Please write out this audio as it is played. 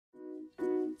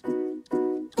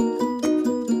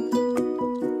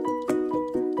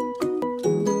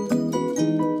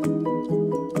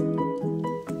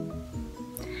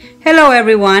Hello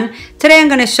everyone, today I'm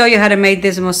going to show you how to make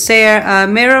this Mosaic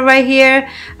mirror right here.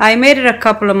 I made it a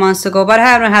couple of months ago, but I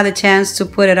haven't had a chance to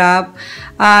put it up.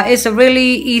 It's a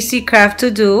really easy craft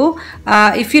to do.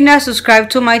 If you're not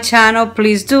subscribed to my channel,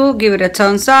 please do give it a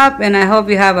thumbs up, and I hope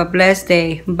you have a blessed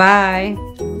day. Bye.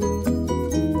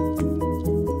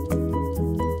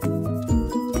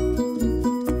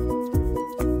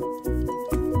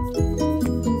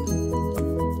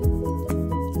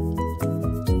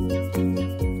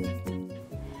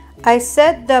 I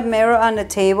set the mirror on the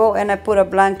table and I put a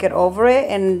blanket over it,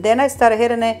 and then I started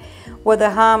hitting it with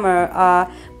a hammer.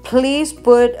 Please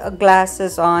put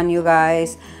glasses on, you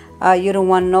guys. You don't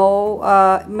want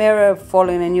no mirror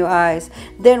falling in your eyes.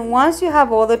 Then once you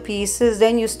have all the pieces,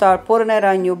 then you start putting it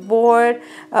on your board,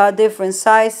 different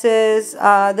sizes.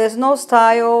 There's no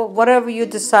style. Whatever you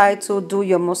decide to do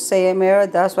your Mosaic mirror,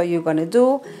 that's what you're gonna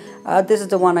do. This is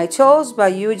the one I chose,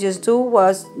 but you just do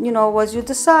what you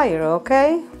desire,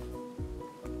 okay?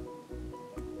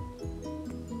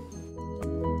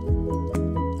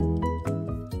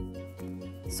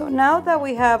 So now that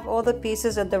we have all the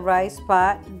pieces at the right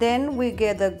spot, then we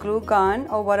get the glue gun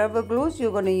or whatever glues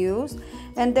you're going to use,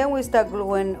 and then we start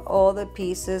gluing all the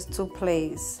pieces to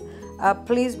place.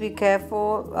 Please be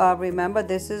careful. Remember,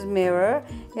 this is mirror,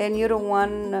 and you don't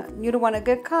want to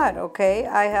get caught. Okay,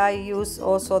 I use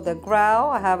also the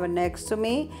grout. I have it next to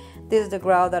me. This is the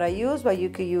grout that I use, but you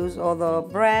can use other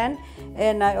brand.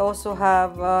 And I also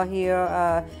have here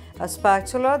a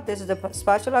spatula. This is the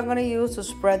spatula I'm going to use to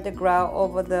spread the grout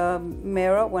over the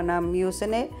mirror when I'm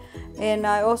using it. And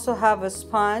I also have a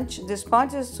sponge. The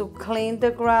sponge is to clean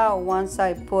the grout once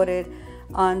I put it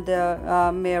on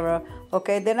the mirror.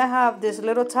 Okay, then I have this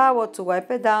little towel to wipe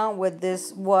it down with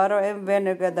this water and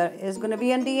vinegar that is going to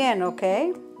be in the end,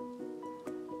 okay?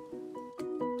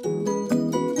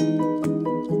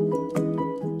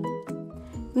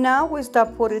 Now we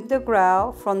start putting the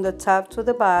grout from the top to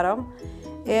the bottom,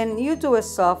 and you do it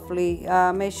softly.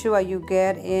 Make sure you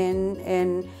get in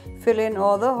and fill in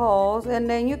all the holes, and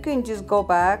then you can just go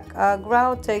back.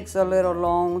 Grout takes a little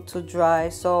long to dry,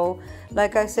 so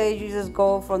like I say, you just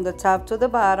go from the top to the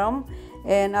bottom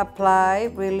and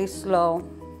apply really slow.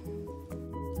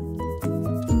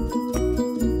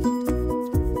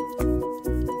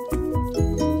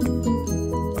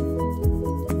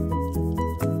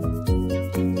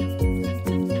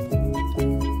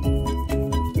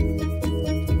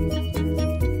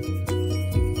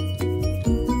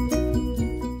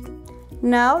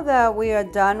 Now that we are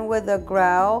done with the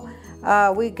grout,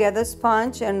 we get the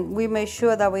sponge and we make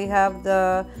sure that we have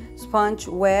the sponge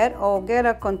wet, or get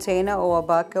a container or a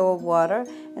bucket of water,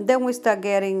 and then we start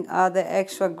getting the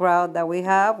extra grout that we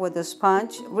have with the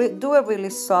sponge. We do it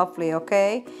really softly,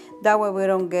 okay? That way we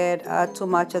don't get too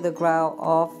much of the grout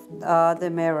off the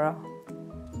mirror.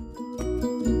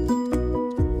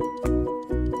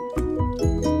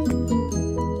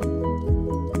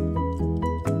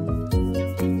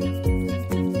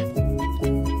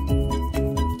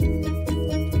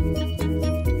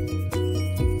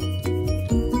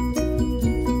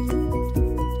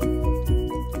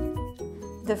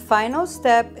 The final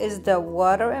step is the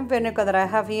water and vinegar that I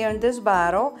have here in this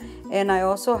bottle, and I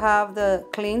also have the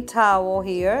clean towel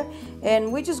here,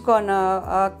 and we're just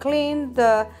gonna clean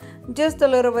just a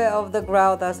little bit of the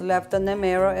grout that's left on the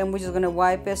mirror, and we're just gonna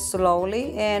wipe it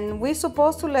slowly. And we're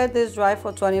supposed to let this dry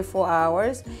for 24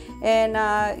 hours, and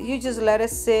you just let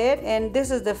it sit. And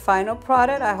this is the final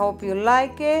product. I hope you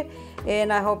like it,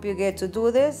 and I hope you get to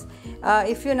do this.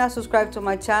 If you're not subscribed to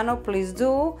my channel, please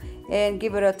do, and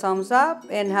give it a thumbs up,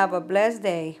 and have a blessed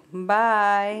day.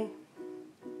 Bye.